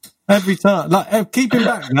serve him every time. Like keep him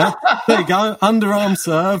back there. There you go. Underarm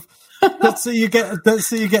serve. Let's see you get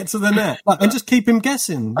to the net, and just keep him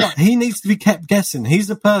guessing. He needs to be kept guessing. He's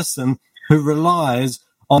a person who relies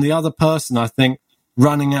on the other person, I think,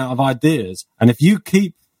 running out of ideas. And if you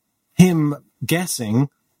keep him guessing,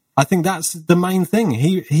 I think that's the main thing.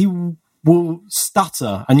 He will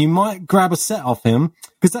stutter, and you might grab a set off him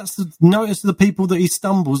because that's the notice of the people that he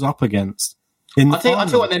stumbles up against. I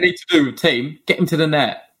think what they need to do with Thiem, get him to the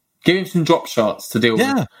net. Give him some drop shots to deal with.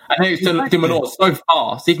 And de Minaur so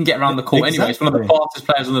fast, he can get around the court anyway. He's one of the fastest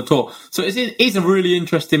players on the tour. So it's a really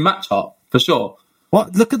interesting matchup, for sure.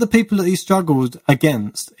 What? Look at the people that he struggled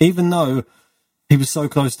against, even though he was so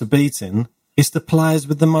close to beating. It's the players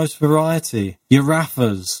with the most variety. Your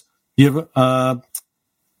Rafas, your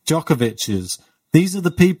Djokovic's. These are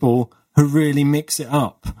the people who really mix it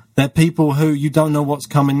up. They're people who you don't know what's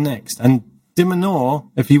coming next. And de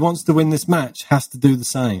Minaur, if he wants to win this match, has to do the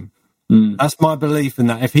same. That's my belief in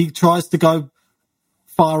that. If he tries to go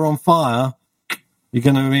fire on fire, you're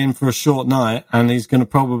going to be in for a short night, and he's going to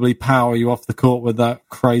probably power you off the court with that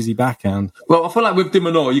crazy backhand. Well, I feel like with de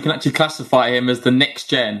Minaur, you can actually classify him as the next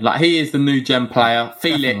gen. Like, he is the new gen player.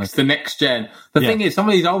 Felix, definitely. The next gen. The thing is, some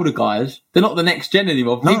of these older guys, they're not the next gen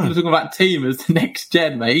anymore. No. People are talking about Team as the next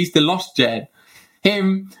gen, mate. He's the lost gen.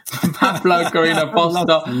 Him, Pablo, Carreno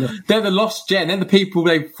Busta, they're the lost gen. They're the people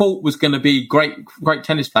they thought was going to be great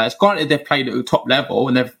tennis players. Granted, they've played at the top level,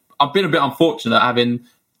 and I've been a bit unfortunate having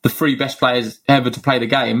the three best players ever to play the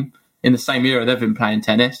game in the same era they've been playing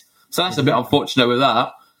tennis. So that's a bit unfortunate with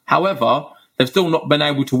that. However, they've still not been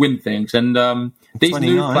able to win things. And these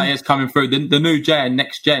 29. New players coming through, the new gen,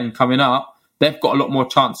 next gen coming up, they've got a lot more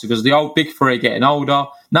chances because the old big three are getting older.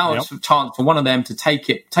 Now it's a chance for one of them to take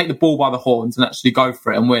the ball by the horns and actually go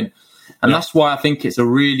for it and win. And that's why I think it's a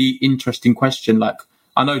really interesting question. Like,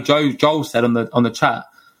 I know Joel said on the chat,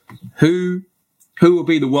 who will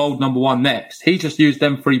be the world number one next? He just used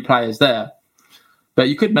them three players there. But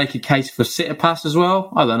you could make a case for Tsitsipas as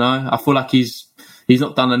well. I don't know. I feel like he's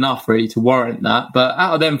not done enough really to warrant that. But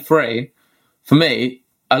out of them three, for me,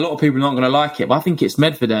 a lot of people are not going to like it. But I think it's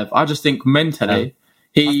Medvedev. I just think mentally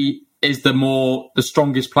he is the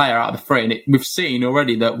strongest player out of the three. And we've seen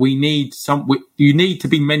already that you need to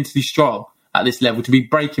be mentally strong at this level to be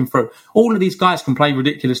breaking through. All of these guys can play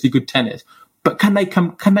ridiculously good tennis. But can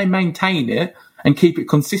they maintain it and keep it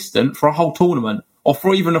consistent for a whole tournament or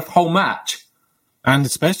for even a whole match? And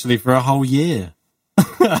especially for a whole year.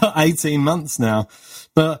 18 months now.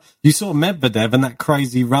 But you saw Medvedev and that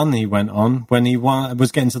crazy run he went on when he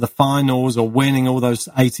was getting to the finals or winning all those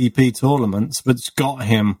ATP tournaments, which got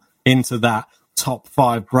him into that top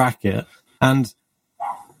 5 bracket. And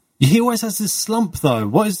he always has this slump, though.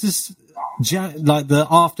 What is this, like the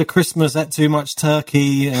after Christmas ate too much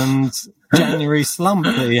turkey and January slump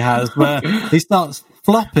that he has, where he starts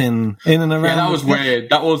flopping in and around? Yeah, that was weird.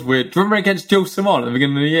 That was weird. Do you remember against Jill Simon at the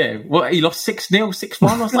beginning of the year? What, he lost 6-0,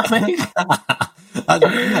 6-1 or something?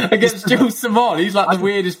 Against Jill Simon. He's like the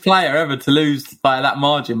weirdest player ever to lose by that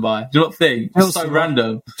margin by. Do you not think? It's so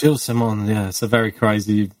random. Jill Simon, yeah, it's a very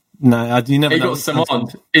crazy... No, you never know.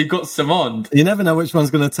 He got summoned. You never know which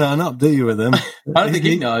one's going to turn up, do you, with him? I don't think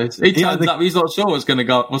he knows. He turns up, he's not sure what's going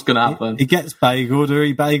to happen. He gets bageled or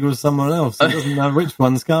he bagels someone else. He doesn't know which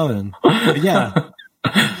one's going. But yeah.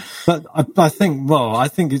 But I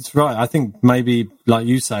think it's right. I think maybe, like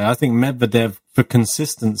you say, I think Medvedev for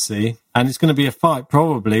consistency, and it's going to be a fight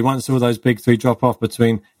probably once all those big three drop off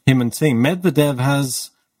between him and Thiem. Medvedev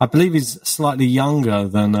I believe he's slightly younger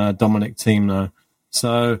than Dominic Thiem though.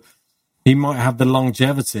 So he might have the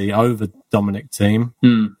longevity over Dominic Thiem.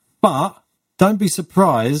 But don't be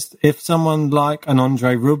surprised if someone like an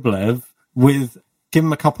Andrei Rublev give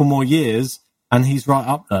him a couple more years and he's right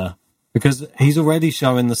up there, because he's already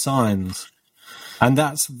showing the signs. And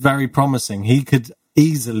that's very promising. He could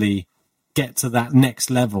easily get to that next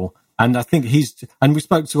level. And I think and we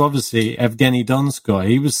spoke to obviously Evgeny Donskoy.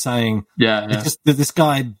 He was saying, this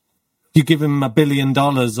guy, you give him $1 billion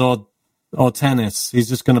or tennis, he's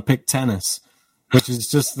just going to pick tennis, which is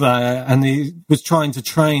just and he was trying to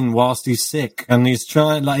train whilst he's sick, and he's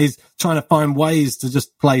trying to find ways to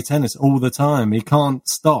just play tennis all the time. He can't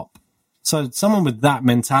stop. So someone with that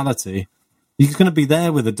mentality, he's going to be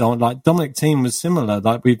there with like Dominic Thiem was similar.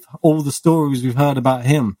 Like all the stories we've heard about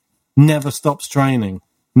him, never stops training,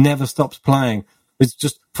 never stops playing. It's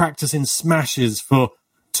just practicing smashes for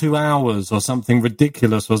 2 hours or something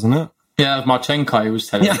ridiculous, wasn't it? Yeah, Marchenko, he was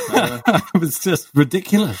telling me. It was just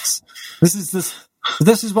ridiculous. This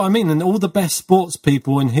is what I mean. And all the best sports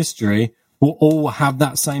people in history will all have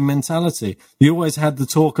that same mentality. You always had the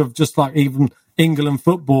talk of just like even England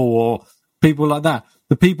football or people like that.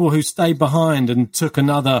 The people who stayed behind and took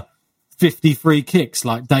another 50 free kicks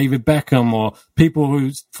like David Beckham, or people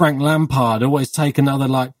who Frank Lampard always take another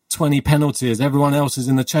like 20 penalties. Everyone else is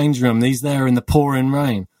in the changing room. He's there in the pouring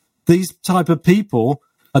rain. These type of people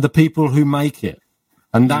are the people who make it.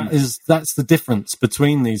 And that's the difference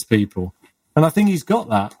between these people. And I think he's got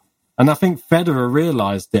that. And I think Federer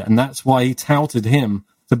realised it, and that's why he touted him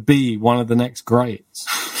to be one of the next greats.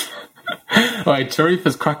 Wait,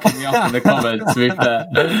 Tarifa's cracking me up in the comments, to be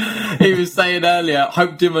fair. He was saying earlier,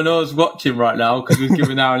 hope Dimanor's watching right now because we're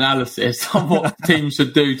giving our analysis on what teams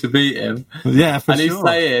should do to beat him. Yeah, for sure. And he's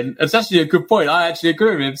saying, it's actually a good point, I actually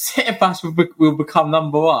agree with him, Tsitsipas will become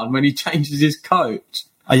number one when he changes his coach.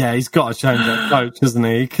 Oh, yeah, he's got to change that coach, hasn't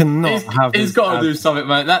he? He cannot have. He's got to do something,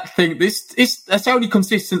 mate. That thing, that's the only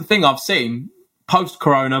consistent thing I've seen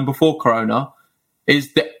post-Corona and before Corona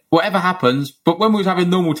is that whatever happens, but when we was having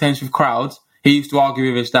normal tennis with crowds, he used to argue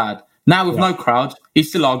with his dad. Now with no crowd, he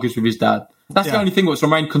still argues with his dad. That's the only thing that's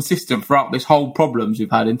remained consistent throughout this whole problems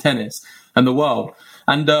we've had in tennis and the world.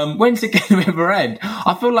 And when's it going to ever end?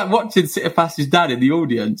 I feel like watching Tsitsipas' dad in the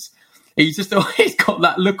audience. He's just always got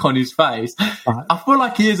that look on his face. I feel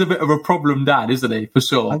like he is a bit of a problem dad, isn't he? For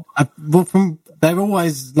sure. They're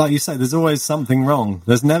always, like you say, there's always something wrong.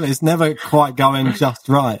 It's never quite going just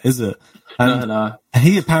right, is it? And no.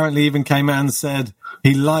 He apparently even came out and said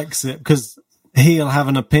he likes it because he'll have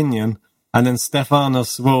an opinion and then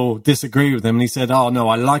Stefanos will disagree with him. And he said, oh, no,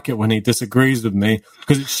 I like it when he disagrees with me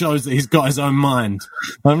because it shows that he's got his own mind.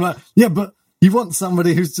 And I'm like, yeah, but you want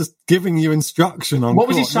somebody who's just giving you instruction on what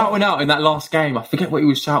was he shouting out in that last game? I forget what he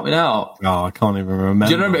was shouting out. Oh, I can't even remember.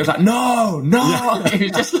 Do you remember? It was like, no. Yeah. He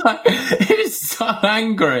was just like, he was so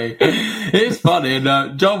angry. It's funny.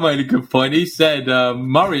 And John made a good point. He said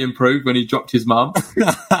Murray improved when he dropped his mum.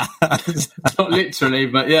 Not literally,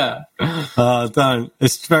 but yeah. Don't.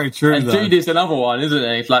 It's very true. And Judy's another one, isn't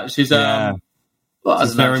it? It's like she's well,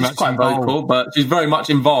 she's quite involved. vocal, but she's very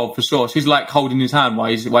much involved for sure. She's like holding his hand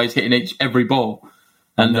while he's hitting every ball.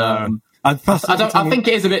 And I think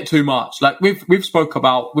it is a bit too much. Like we've had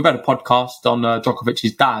a podcast on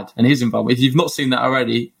Djokovic's dad and his involvement. If you've not seen that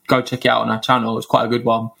already, go check it out on our channel. It's quite a good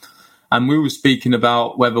one. And we were speaking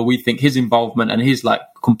about whether we think his involvement and his like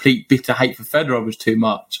complete bitter hate for Federer was too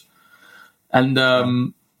much. And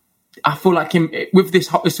I feel like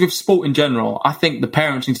with sport in general, I think the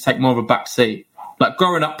parents need to take more of a back seat. Like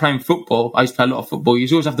growing up playing football, I used to play a lot of football. You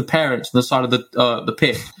always have the parents on the side of the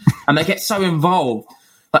pitch, and they get so involved,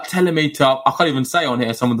 like telling me I can't even say on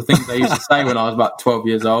here some of the things they used to say when I was about 12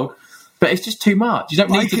 years old. But it's just too much. You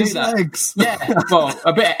don't need to do that. Legs. Yeah, well,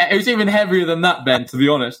 a bit. It was even heavier than that, Ben. To be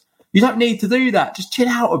honest, you don't need to do that. Just chill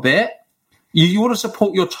out a bit. You want to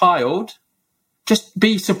support your child, just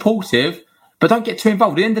be supportive, but don't get too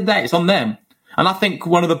involved. At the end of the day, it's on them. And I think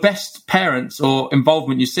one of the best parents or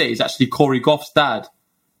involvement you see is actually Corey Goff's dad.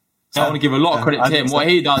 So I want to give a lot of credit to him. What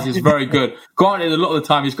he does is very good. Granted, a lot of the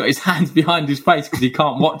time he's got his hands behind his face because he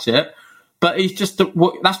can't watch it. But he's just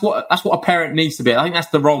that's what a parent needs to be. I think that's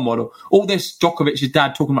the role model. All this Djokovic's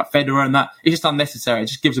dad talking about Federer and that, it's just unnecessary. It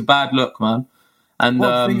just gives a bad look, man. And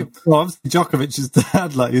obviously Djokovic's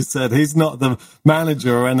dad, like you said, he's not the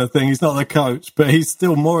manager or anything. He's not the coach, but he's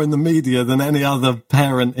still more in the media than any other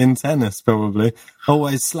parent in tennis, probably.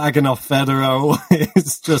 Always slagging off Federer.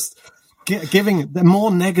 Always just giving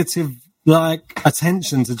more negative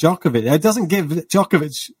attention to Djokovic. It doesn't give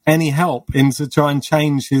Djokovic any help into try and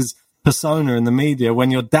change his persona in the media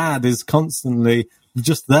when your dad is constantly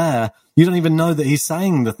just there. You don't even know that he's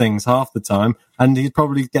saying the things half the time, and he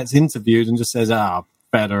probably gets interviewed and just says,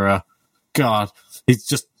 Federer, God, he's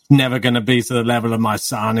just never going to be to the level of my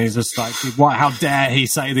son. He's just like, how dare he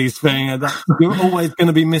say these things? You're always going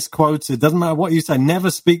to be misquoted. Doesn't matter what you say.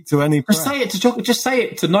 Never speak to any press. Just say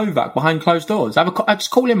it to Novak behind closed doors.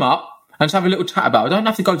 Just call him up and just have a little chat about it. I don't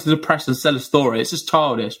have to go to the press and sell a story. It's just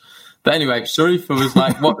childish. But anyway, Sharifa was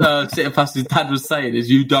like, what Tsitsipas' dad was saying is,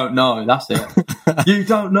 you don't know. That's it. You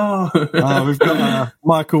don't know. We've got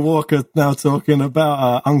Michael Walker now talking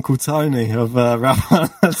about Uncle Tony of Rafael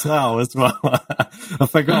Nadal as well. I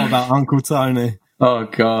forgot about Uncle Tony. Oh,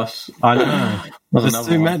 gosh. I know.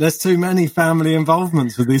 There's too many family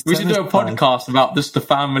involvements with these. We should do a podcast about just the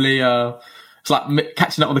family. It's like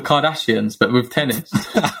catching up with the Kardashians, but with tennis.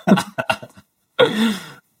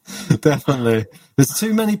 Definitely. There's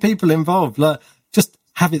too many people involved. Like, just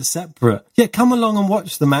have it separate. Yeah, come along and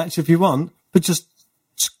watch the match if you want, but just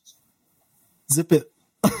zip it.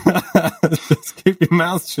 Just keep your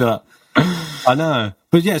mouth shut. I know.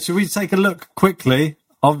 But yeah, should we take a look quickly?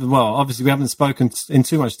 Well, obviously we haven't spoken in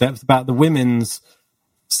too much depth about the women's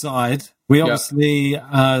side. We obviously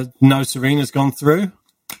know Serena's gone through.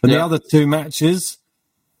 But the other two matches,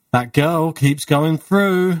 that girl keeps going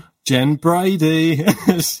through. Jen Brady,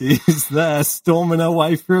 she's there storming her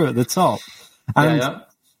way through at the top. And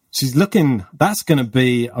she's looking, that's going to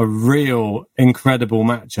be a real incredible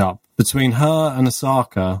matchup between her and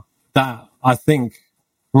Osaka. That I think,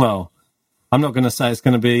 well, I'm not going to say it's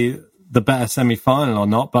going to be the better semi-final or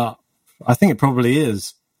not, but I think it probably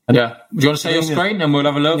is. And do you want to say your screen and we'll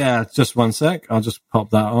have a look? Yeah, just one sec. I'll just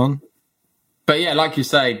pop that on. But yeah, like you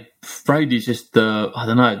say, Brady's just I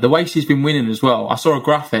don't know, the way she's been winning as well. I saw a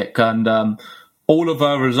graphic and all of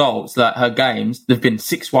her results, that her games, they've been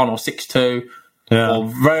 6-1 or 6-2 or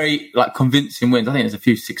very like convincing wins. I think there's a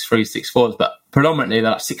few 6-3, 6-4s, but predominantly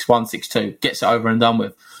they're like 6-1, 6-2, gets it over and done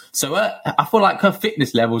with. So I feel like her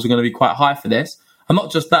fitness levels are going to be quite high for this. And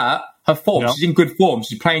not just that, her form, she's in good form.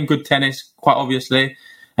 She's playing good tennis, quite obviously.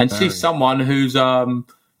 And she's someone who's,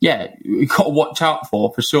 you've got to watch out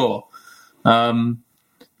for sure.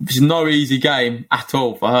 It's no easy game at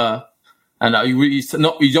all for her. And you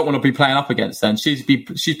don't want to be playing up against her. And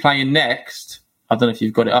she's playing next. I don't know if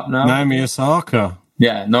you've got it up now. Naomi Osaka.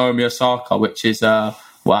 Yeah, Naomi Osaka, which is, wow,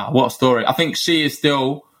 what a story. I think she is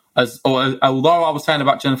still, although I was saying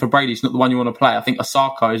about Jennifer Brady, she's not the one you want to play. I think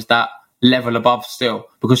Osaka is that level above still,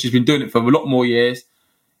 because she's been doing it for a lot more years.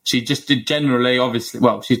 She just did generally, obviously,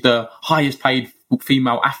 well, she's the highest paid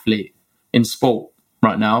female athlete in sport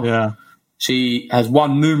right now. Yeah. She has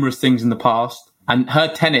won numerous things in the past, and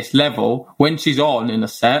her tennis level, when she's on in a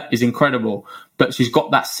set, is incredible. But she's got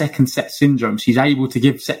that second set syndrome. She's able to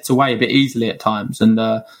give sets away a bit easily at times. And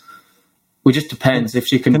it just depends if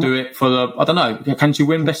she can do it for the, I don't know, can she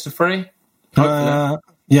win best of three?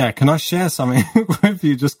 Yeah, can I share something with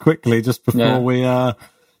you just quickly, just before we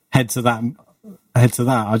head to that?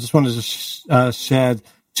 I just wanted to share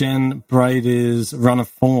Jen Brady's run of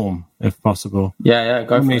form, if possible. Yeah,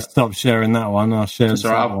 go Let for me it. stop sharing that one. I'll share That's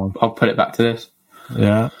that all right, one. I'll put it back to this.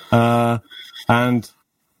 Yeah. And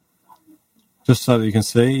just so that you can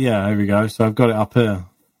see, here we go. So I've got it up here.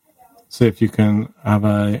 See if you can have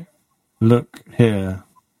a look here.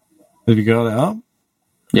 Have you got it up?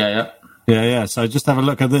 Yeah. Yeah. So just have a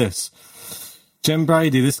look at this. Jen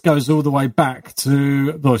Brady, this goes all the way back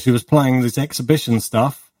to, well, she was playing this exhibition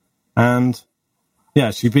stuff, and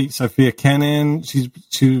she beat Sophia Kenin.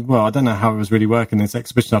 Well, I don't know how it was really working, this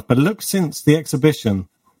exhibition stuff, but look, since the exhibition,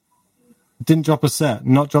 didn't drop a set,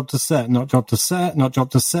 not dropped a set, not dropped a set, not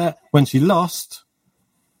dropped a set. When she lost,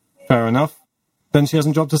 fair enough, then she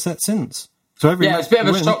hasn't dropped a set since. So it's a bit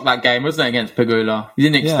of a shock, that game, wasn't it, against Pegula? You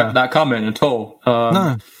didn't expect that coming at all.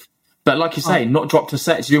 No. But like you say, not dropped a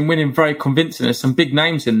set. She's been winning very convincing. There's some big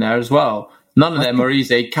names in there as well. None of them are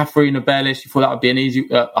easy. Katharina Bellis, you thought that would be an easy,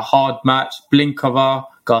 a hard match. Blinkova,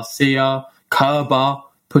 Garcia, Kerber,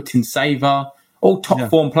 Putin-Saver, all top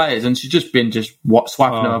form players. And she's just been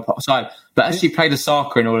swiping them aside. But has she played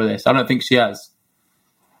Osaka in all of this? I don't think she has.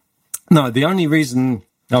 No, the only reason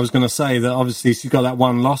I was going to say that obviously she got that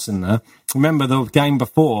one loss in there. Remember the game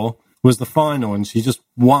before was the final, and she just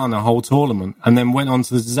won a whole tournament and then went on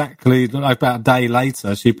to exactly about a day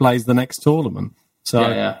later, she plays the next tournament.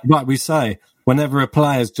 So, like we say, whenever a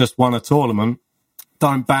player's just won a tournament,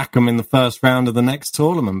 don't back them in the first round of the next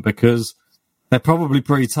tournament, because they're probably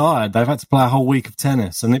pretty tired. They've had to play a whole week of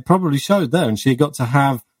tennis, and it probably showed there. And she got to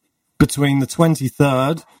have between the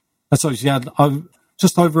 23rd, so she had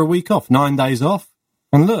just over a week off, 9 days off.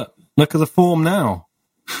 And look at the form now.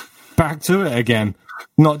 Back to it again.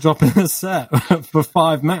 Not dropping a set for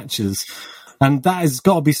 5 matches. And that has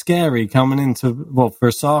got to be scary coming into, for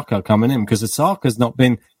Osaka coming in, because Osaka's not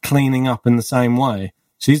been cleaning up in the same way.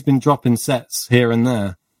 She's been dropping sets here and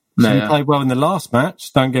there. She played well in the last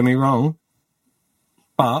match, don't get me wrong.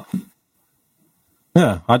 But,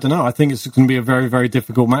 I don't know. I think it's going to be a very, very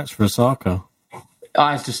difficult match for Osaka.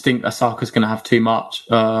 I just think Osaka's going to have too much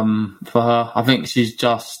for her. I think she's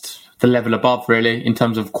just the level above, really, in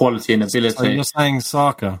terms of quality and ability. So you're saying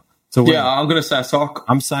Osaka to win? Yeah, I'm going to say Osaka.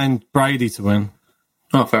 I'm saying Brady to win.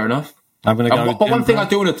 Oh, fair enough. I'm going to go but one thing I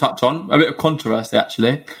do want to touch on, a bit of controversy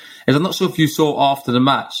actually, is I'm not sure if you saw after the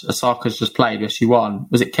match Osaka's just played, where she won.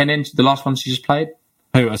 Was it Kenin, the last one she just played?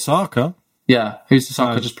 Who, Osaka? Yeah, who's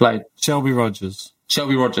Osaka just played? Shelby Rogers,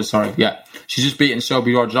 sorry, yeah. She's just beaten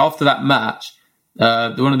Shelby Rogers. After that match,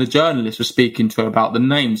 one of the journalists was speaking to her about the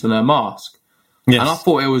names on her mask. Yes. And I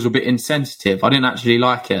thought it was a bit insensitive. I didn't actually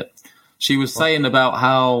like it. She was saying about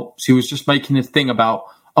how she was just making a thing about,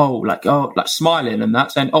 like smiling and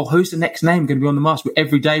that, saying, who's the next name going to be on the mask?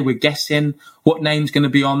 Every day we're guessing what name's going to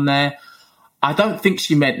be on there. I don't think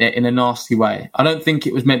she meant it in a nasty way. I don't think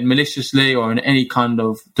it was meant maliciously or in any kind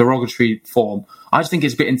of derogatory form. I just think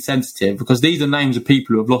it's a bit insensitive, because these are names of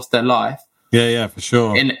people who have lost their life. Yeah, for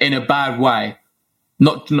sure. In a bad way,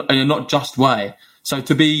 not in a not just way. So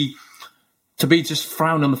to be just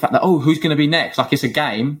frowned on the fact that, who's going to be next? Like it's a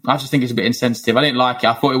game. I just think it's a bit insensitive. I didn't like it.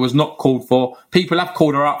 I thought it was not called for. People have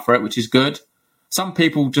called her up for it, which is good. Some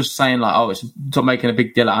people just saying like, it's not making a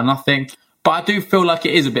big deal out of nothing. But I do feel like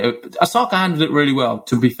it is a bit of... Osaka handled it really well,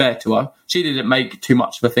 to be fair to her. She didn't make too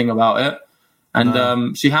much of a thing about it.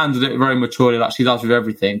 And she handled it very maturely, like she does with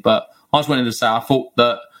everything. But I just wanted to say, I thought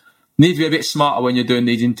that need to be a bit smarter when you're doing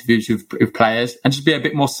these interviews with players, and just be a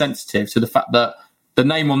bit more sensitive to the fact that the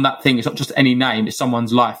name on that thing is not just any name, it's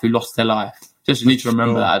someone's life who lost their life. Just need to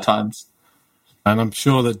remember that at times. And I'm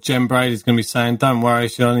sure that Jen Brady's going to be saying, don't worry,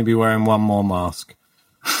 she'll only be wearing one more mask.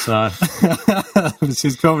 So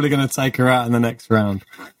she's probably going to take her out in the next round.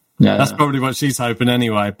 Yeah, that's probably what she's hoping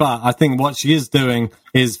anyway. But I think what she is doing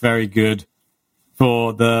is very good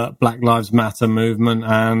for the Black Lives Matter movement,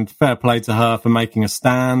 and fair play to her for making a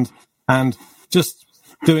stand and just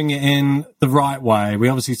doing it in the right way. We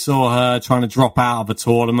obviously saw her trying to drop out of a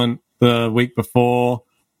tournament the week before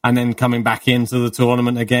and then coming back into the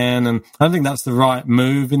tournament again. And I don't think that's the right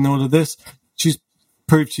move in all of this. She's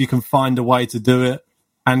proved she can find a way to do it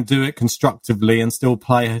and do it constructively and still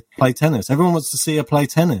play tennis. Everyone wants to see her play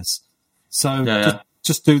tennis. So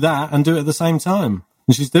just do that and do it at the same time.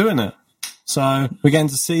 And she's doing it. So we're getting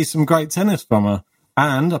to see some great tennis from her,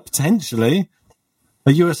 and potentially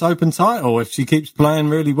a US Open title if she keeps playing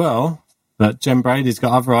really well. But Jen Brady's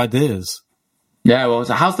got other ideas. Yeah, well,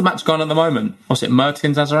 so how's the match going at the moment? What's it,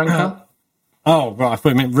 Mertens, Azarenka? Oh, right, I thought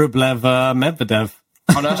you meant Rublev, Medvedev.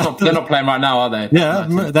 Oh, no, they're not playing right now, are they? Yeah,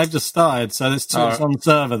 they've just started, so there's two on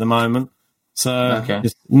serve at the moment. So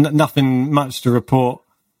nothing much to report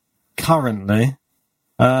currently.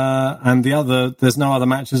 And there's no other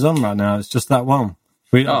matches on right now. It's just that one.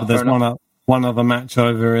 There's one other match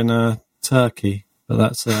over in Turkey, but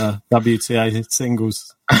that's WTA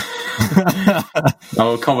singles.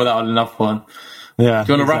 We'll cover that on enough one. Yeah.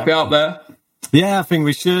 Do you want to wrap it up there? Yeah, I think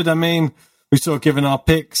we should. I mean, we've sort of given our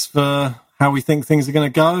picks for how we think things are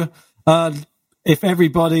going to go. If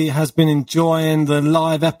everybody has been enjoying the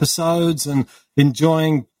live episodes and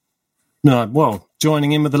enjoying,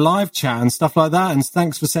 joining in with the live chat and stuff like that, and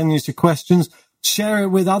thanks for sending us your questions, share it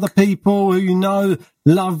with other people who you know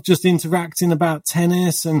love just interacting about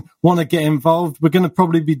tennis and want to get involved. We're going to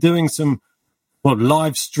probably be doing some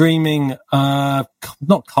live streaming,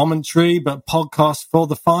 not commentary, but podcast for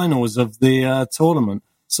the finals of the tournament.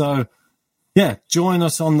 So, yeah, join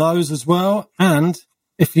us on those as well. And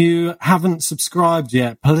if you haven't subscribed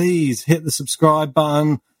yet, please hit the subscribe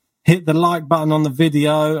button, hit the like button on the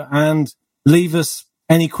video, and leave us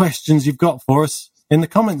any questions you've got for us in the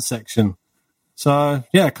comments section. So,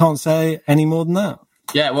 yeah, I can't say any more than that.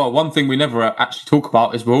 Yeah, well, one thing we never actually talk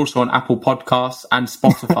about is we're also on Apple Podcasts and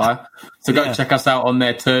Spotify. So go check us out on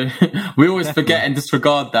there too. We always forget and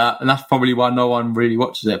disregard that, and that's probably why no one really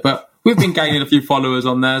watches it. But we've been gaining a few followers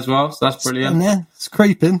on there as well, so that's brilliant. It's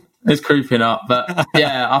creeping. It's creeping up. But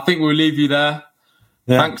yeah, I think we'll leave you there.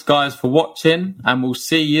 Yeah. Thanks, guys, for watching, and we'll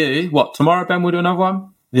see you, tomorrow, Ben? We'll do another one?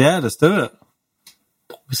 Yeah, let's do it.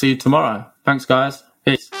 We'll see you tomorrow. Thanks, guys.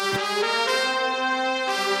 Peace.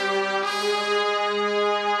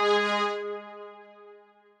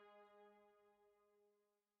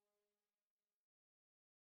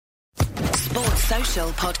 Social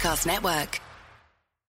Podcast Network.